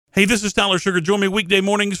Hey, this is Tyler Sugar. Join me weekday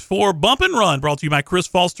mornings for Bump and Run, brought to you by Chris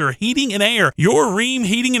Foster Heating and Air, your Ream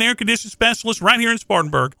heating and air conditioning specialist right here in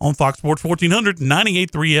Spartanburg on Fox Sports 1400, 98.3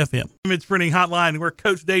 FM. It's Printing Hotline, where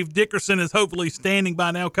Coach Dave Dickerson is hopefully standing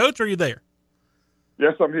by now. Coach, are you there?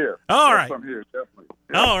 Yes, I'm here. All right. Yes, I'm here, definitely.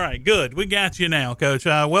 Yeah. All right, good. We got you now, Coach.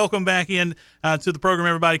 Welcome back in to the program,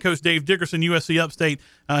 everybody. Coach Dave Dickerson, USC Upstate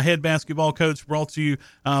head basketball coach, brought to you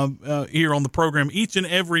here on the program each and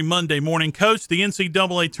every Monday morning. Coach, the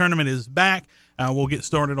NCAA tournament is back. We'll get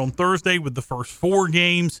started on Thursday with the first 4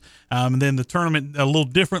 games. And then the tournament, a little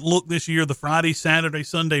different look this year, the Friday, Saturday,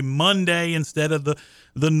 Sunday, Monday instead of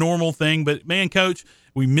the normal thing. But, man, Coach,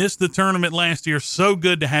 we missed the tournament last year. So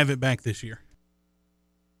good to have it back this year.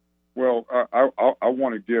 Well, I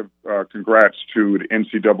want to give congrats to the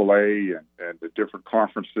NCAA and the different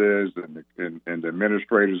conferences and the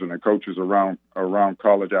administrators and the coaches around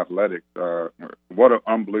college athletics. What an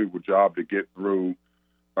unbelievable job to get through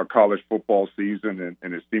a college football season,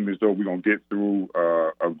 and it seems as though we're going to get through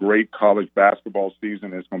a great college basketball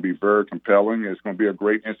season. It's going to be very compelling. It's going to be a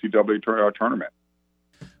great NCAA tournament.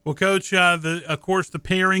 Well, Coach, of course, the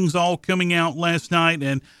pairings all coming out last night,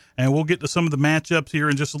 and we'll get to some of the matchups here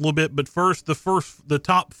in just a little bit. But first, the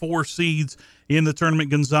top 4 seeds in the tournament: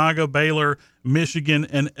 Gonzaga, Baylor, Michigan,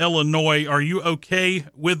 and Illinois. Are you okay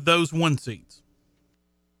with those 1 seeds?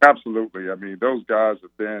 Absolutely. I mean, those guys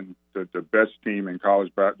have been the best team in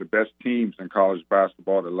the best teams in college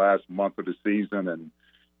basketball the last month of the season. And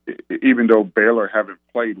even though Baylor haven't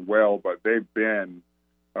played well, but they've been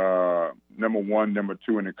number 1, number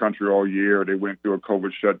 2 in the country all year. They went through a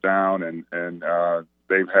COVID shutdown, and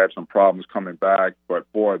they've had some problems coming back.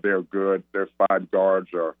 But boy, they're good. Their 5 guards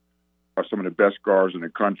are some of the best guards in the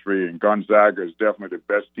country. And Gonzaga is definitely the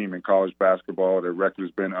best team in college basketball. Their record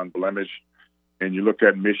has been unblemished. And you look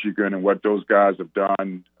at Michigan and what those guys have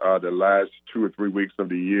done the last 2 or 3 weeks of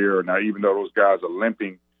the year. Now, even though those guys are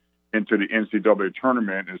limping into the NCAA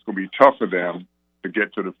tournament, it's going to be tough for them to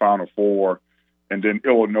get to the Final Four. And then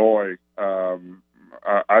Illinois,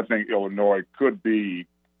 I think Illinois could be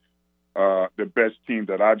the best team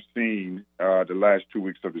that I've seen the last 2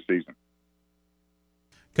 weeks of the season.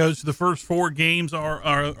 Coach, the first 4 games are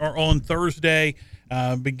on Thursday,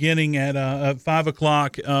 beginning at 5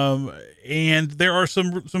 o'clock. And there are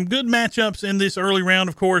some good matchups in this early round,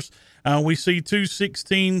 of course. We see 2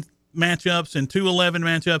 16 matchups and 2 11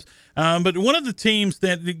 matchups. But one of the teams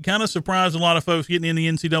that kind of surprised a lot of folks getting in the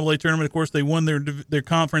NCAA tournament, of course, they won their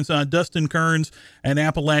conference. Dustin Kearns and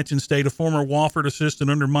Appalachian State, a former Wofford assistant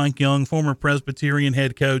under Mike Young, former Presbyterian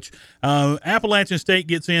head coach. Appalachian State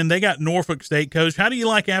gets in. They got Norfolk State. Coach, how do you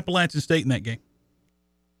like Appalachian State in that game?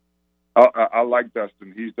 I like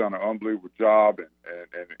Dustin. He's done an unbelievable job,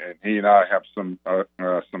 and he and I have some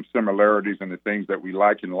similarities in the things that we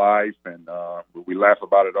like in life, and we laugh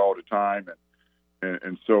about it all the time.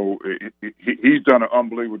 And so he's done an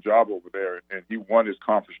unbelievable job over there, and he won his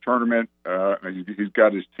conference tournament. He's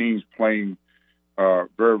got his teams playing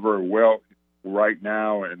very, very well right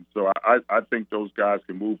now, and so I think those guys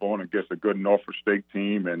can move on against a good Norfolk State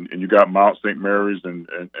team, and you got Mount St. Mary's and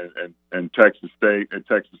Texas State and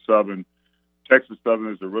Texas Southern. Texas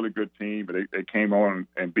Southern is a really good team, but they came on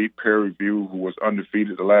and beat Prairie View, who was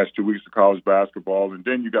undefeated the last 2 weeks of college basketball, and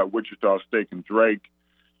then you got Wichita State and Drake.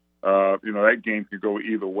 That game could go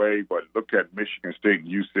either way, but look at Michigan State and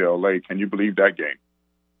UCLA. Can you believe that game?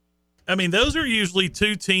 I mean, those are usually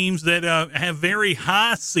 2 teams that have very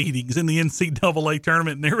high seedings in the NCAA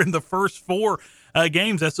tournament, and they're in the first 4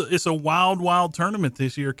 games. It's a wild tournament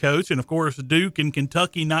this year, Coach. And, of course, Duke and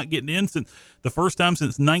Kentucky not getting in since the first time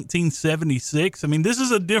since 1976. I mean, this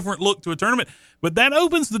is a different look to a tournament, but that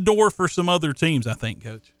opens the door for some other teams, I think,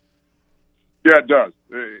 Coach. Yeah, it does.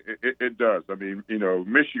 It does. I mean,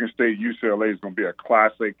 Michigan State, UCLA is going to be a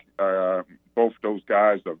classic. Both those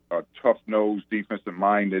guys are tough-nosed,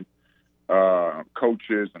 defensive-minded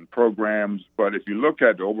coaches and programs. But if you look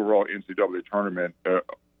at the overall NCAA tournament,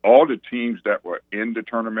 all the teams that were in the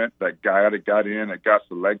tournament, that got in, that got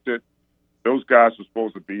selected, those guys are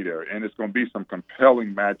supposed to be there. And it's going to be some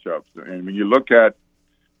compelling matchups. And when you look at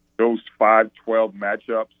those 5-12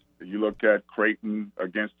 matchups, you look at Creighton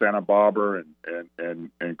against Santa Barbara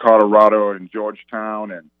and Colorado and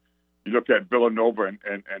Georgetown, and you look at Villanova and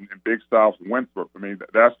Big South Winthrop. I mean,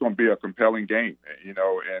 that's going to be a compelling game,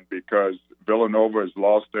 and because Villanova has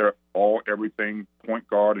lost everything point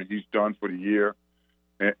guard, and he's done for the year.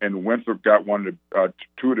 And Winthrop got one of the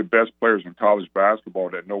 2 of the best players in college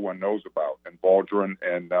basketball that no one knows about, and Baldwin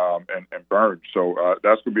and Burns. So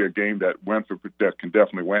that's going to be a game that Winthrop can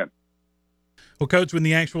definitely win. Well, Coach, when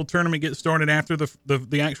the actual tournament gets started after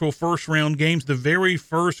the actual first round games, the very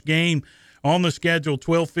first game on the schedule,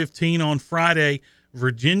 12:15 on Friday,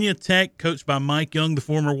 Virginia Tech, coached by Mike Young, the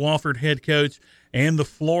former Wofford head coach, and the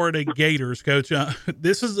Florida Gators. Coach,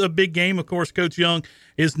 this is a big game. Of course, Coach Young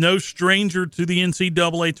is no stranger to the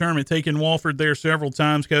NCAA tournament, taking Wofford there several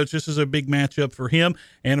times. Coach, this is a big matchup for him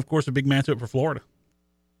and, of course, a big matchup for Florida.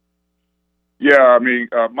 Yeah, I mean,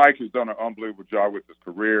 Mike has done an unbelievable job with his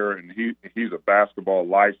career, and he's a basketball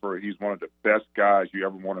lifer. He's one of the best guys you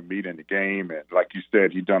ever want to meet in the game. And like you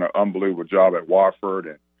said, he's done an unbelievable job at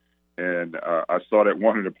Wofford. And I saw that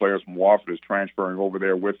one of the players from Wofford is transferring over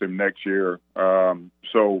there with him next year.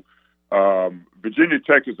 So Virginia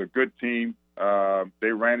Tech is a good team.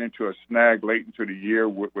 They ran into a snag late into the year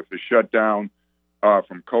with the shutdown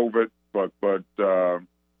from COVID, but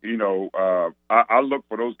I look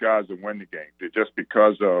for those guys to win the game just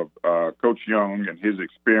because of Coach Young and his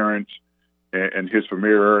experience and his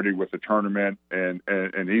familiarity with the tournament. And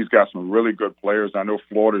he's got some really good players. I know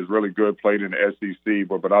Florida is really good, played in the SEC,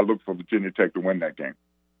 but I look for Virginia Tech to win that game.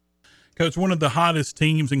 Coach, one of the hottest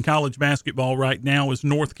teams in college basketball right now is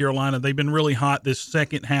North Carolina. They've been really hot this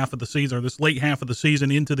second half of the season, or this late half of the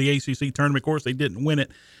season into the ACC tournament. Of course, they didn't win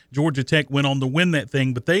it. Georgia Tech went on to win that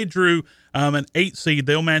thing, but they drew an 8 seed.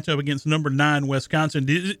 They'll match up against number 9 Wisconsin.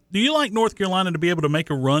 Do you like North Carolina to be able to make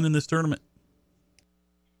a run in this tournament?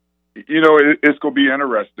 It's going to be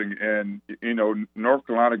interesting. And, North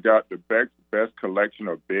Carolina got the best collection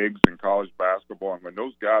of bigs in college basketball. And when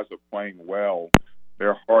those guys are playing well,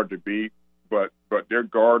 they're hard to beat, but their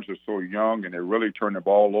guards are so young and they really turn the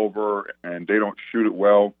ball over and they don't shoot it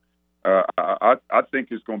well. I think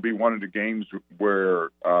it's going to be one of the games where,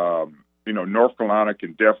 North Carolina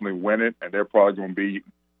can definitely win it, and they're probably going to be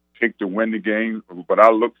picked to win the game. But I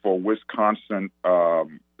look for Wisconsin,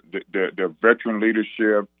 their veteran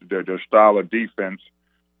leadership, their style of defense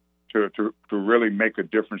to really make a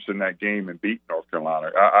difference in that game and beat North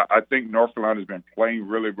Carolina. I think North Carolina has been playing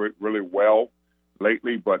really, really well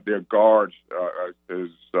lately, but their guards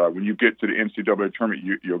when you get to the NCAA tournament,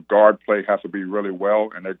 your guard play has to be really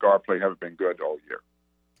well, and their guard play haven't been good all year.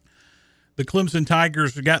 The Clemson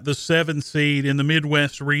Tigers got the 7 seed in the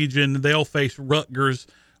Midwest region. They'll face Rutgers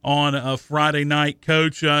on a Friday night.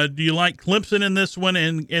 Coach, do you like Clemson in this one,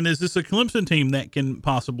 and is this a Clemson team that can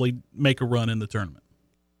possibly make a run in the tournament?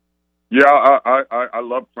 Yeah, I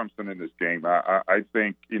love Clemson in this game. I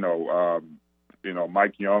think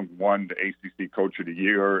Mike Young won the ACC Coach of the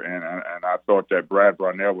Year, and I thought that Brad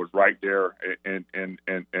Brownell was right there in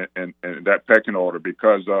that pecking order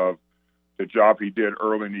because of the job he did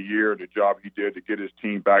early in the year, the job he did to get his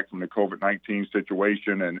team back from the COVID-19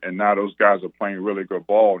 situation, and now those guys are playing really good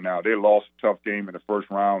ball. Now, they lost a tough game in the first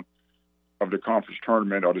round of the conference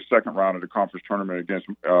tournament, or the second round of the conference tournament against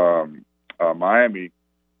Miami,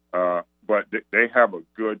 but they have a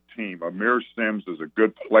good team. Amir Sims is a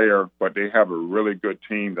good player, but they have a really good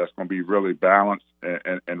team that's going to be really balanced.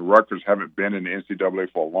 And Rutgers haven't been in the NCAA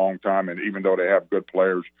for a long time, and even though they have good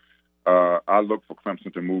players, I look for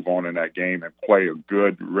Clemson to move on in that game and play a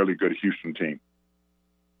really good Houston team.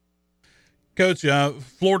 Coach,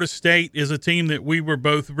 Florida State is a team that we were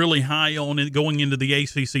both really high on going into the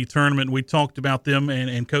ACC tournament. We talked about them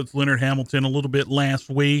and Coach Leonard Hamilton a little bit last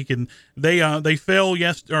week, and they fell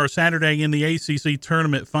Saturday in the ACC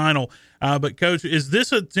tournament final. But, Coach, is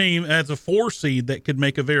this a team as a 4 seed that could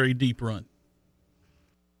make a very deep run?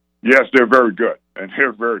 Yes, they're very good, and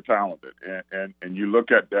they're very talented. And you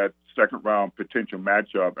look at that second-round potential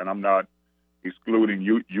matchup, and I'm not excluding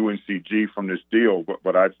UNCG from this deal,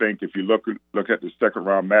 but I think if you look at the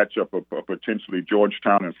second-round matchup of potentially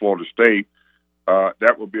Georgetown and Florida State,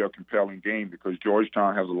 that would be a compelling game because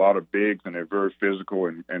Georgetown has a lot of bigs, and they're very physical,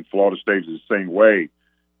 and Florida State is the same way.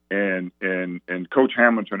 And Coach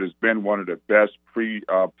Hamilton has been one of the best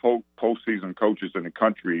postseason coaches in the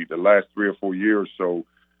country the last 3 or 4 years, so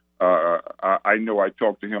I know I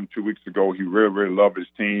talked to him 2 weeks ago. He really, really loved his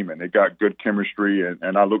team, and they got good chemistry,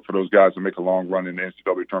 and I look for those guys to make a long run in the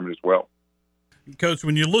NCAA tournament as well. Coach,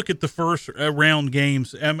 when you look at the first round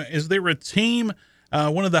games, is there a team,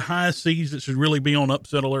 one of the highest seeds, that should really be on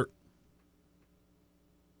upset alert?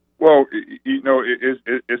 Well,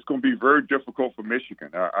 it's going to be very difficult for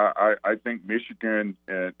Michigan. I think Michigan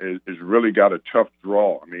has really got a tough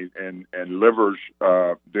draw. I mean, and Livers,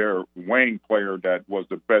 their wing player that was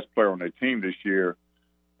the best player on their team this year,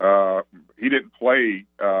 he didn't play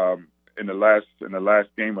in the last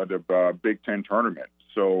game of the Big Ten tournament.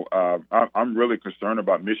 So I'm really concerned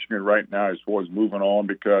about Michigan right now as far as moving on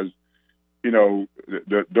because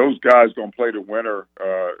those guys going to play the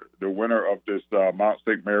winner of this Mount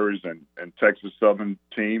St. Mary's and Texas Southern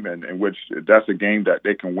team, and in which that's a game that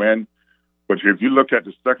they can win. But if you look at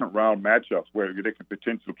the second round matchups where they can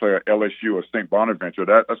potentially play at LSU or St. Bonaventure,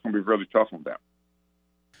 that's going to be really tough on them.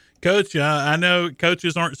 Coach, I know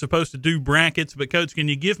coaches aren't supposed to do brackets, but Coach, can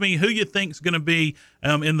you give me who you think is going to be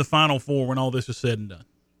in the Final Four when all this is said and done?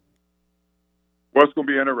 Well, it's going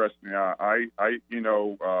to be interesting.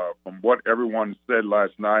 From what everyone said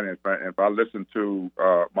last night, and if I listen to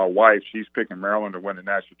my wife, she's picking Maryland to win the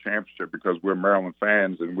national championship because we're Maryland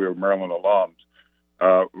fans and we're Maryland alums.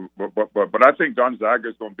 But I think Gonzaga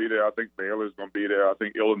is going to be there. I think Baylor is going to be there. I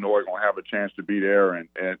think Illinois is going to have a chance to be there,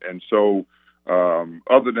 and so.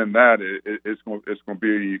 Other than that, it's going to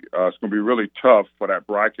be really tough for that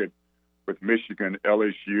bracket with Michigan,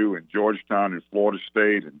 LSU, and Georgetown, and Florida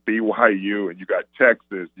State, and BYU, and you got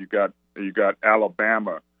Texas, you got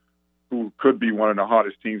Alabama, who could be one of the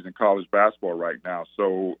hottest teams in college basketball right now.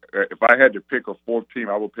 So if I had to pick a fourth team,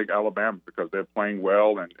 I would pick Alabama because they're playing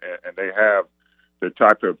well and they have the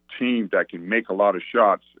type of team that can make a lot of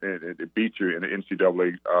shots and beat you in the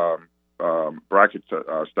NCAA bracket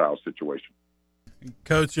style situation.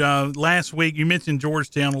 Coach, last week you mentioned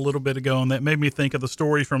Georgetown a little bit ago, and that made me think of the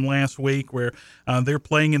story from last week where they're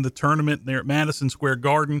playing in the tournament. They're at Madison Square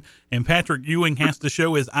Garden, and Patrick Ewing has to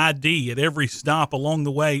show his ID at every stop along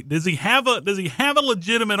the way. Does he have a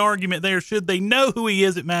legitimate argument there? Should they know who he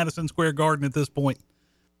is at Madison Square Garden at this point?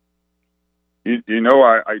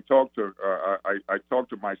 I talked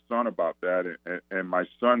to my son about that, and my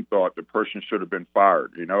son thought the person should have been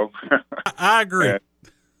fired. I agree.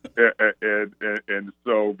 And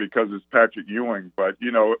so because it's Patrick Ewing, but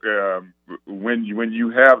when you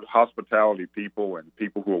have hospitality people and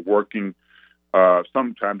people who are working,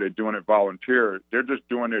 sometimes they're doing it volunteer. They're just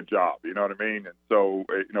doing their job. You know what I mean? And so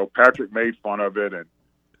Patrick made fun of it,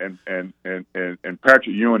 and Patrick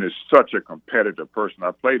Ewing is such a competitive person. I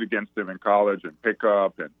played against him in college and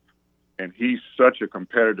pickup, and he's such a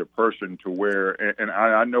competitive person to where, and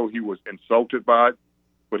I know he was insulted by it.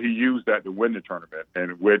 But he used that to win the tournament,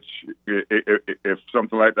 and which, if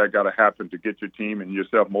something like that got to happen to get your team and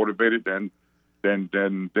yourself motivated, then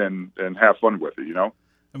have fun with it,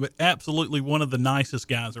 But absolutely one of the nicest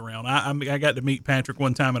guys around. I got to meet Patrick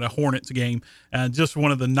one time at a Hornets game. Just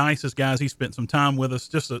one of the nicest guys. He spent some time with us.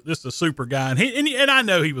 Just a super guy. And I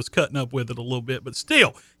know he was cutting up with it a little bit, but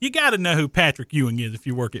still, you got to know who Patrick Ewing is if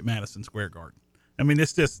you work at Madison Square Garden. I mean,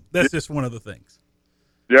 that's just one of the things.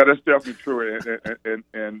 Yeah, that's definitely true.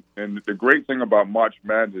 And the great thing about March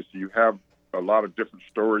Madness, you have a lot of different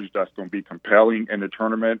stories that's going to be compelling in the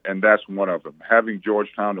tournament, and that's one of them. Having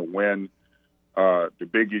Georgetown to win the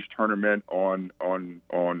Big East tournament in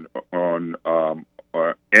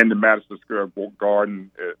the Madison Square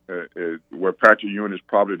Garden, where Patrick Ewing is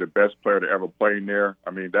probably the best player to ever play in there.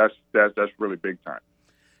 I mean, that's really big time.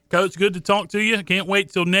 Coach, good to talk to you. Can't wait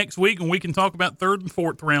till next week when we can talk about third and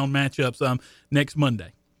fourth round matchups next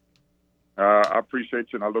Monday. I appreciate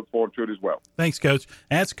you, and I look forward to it as well. Thanks, Coach.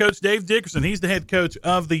 That's Coach Dave Dickerson. He's the head coach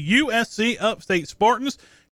of the USC Upstate Spartans.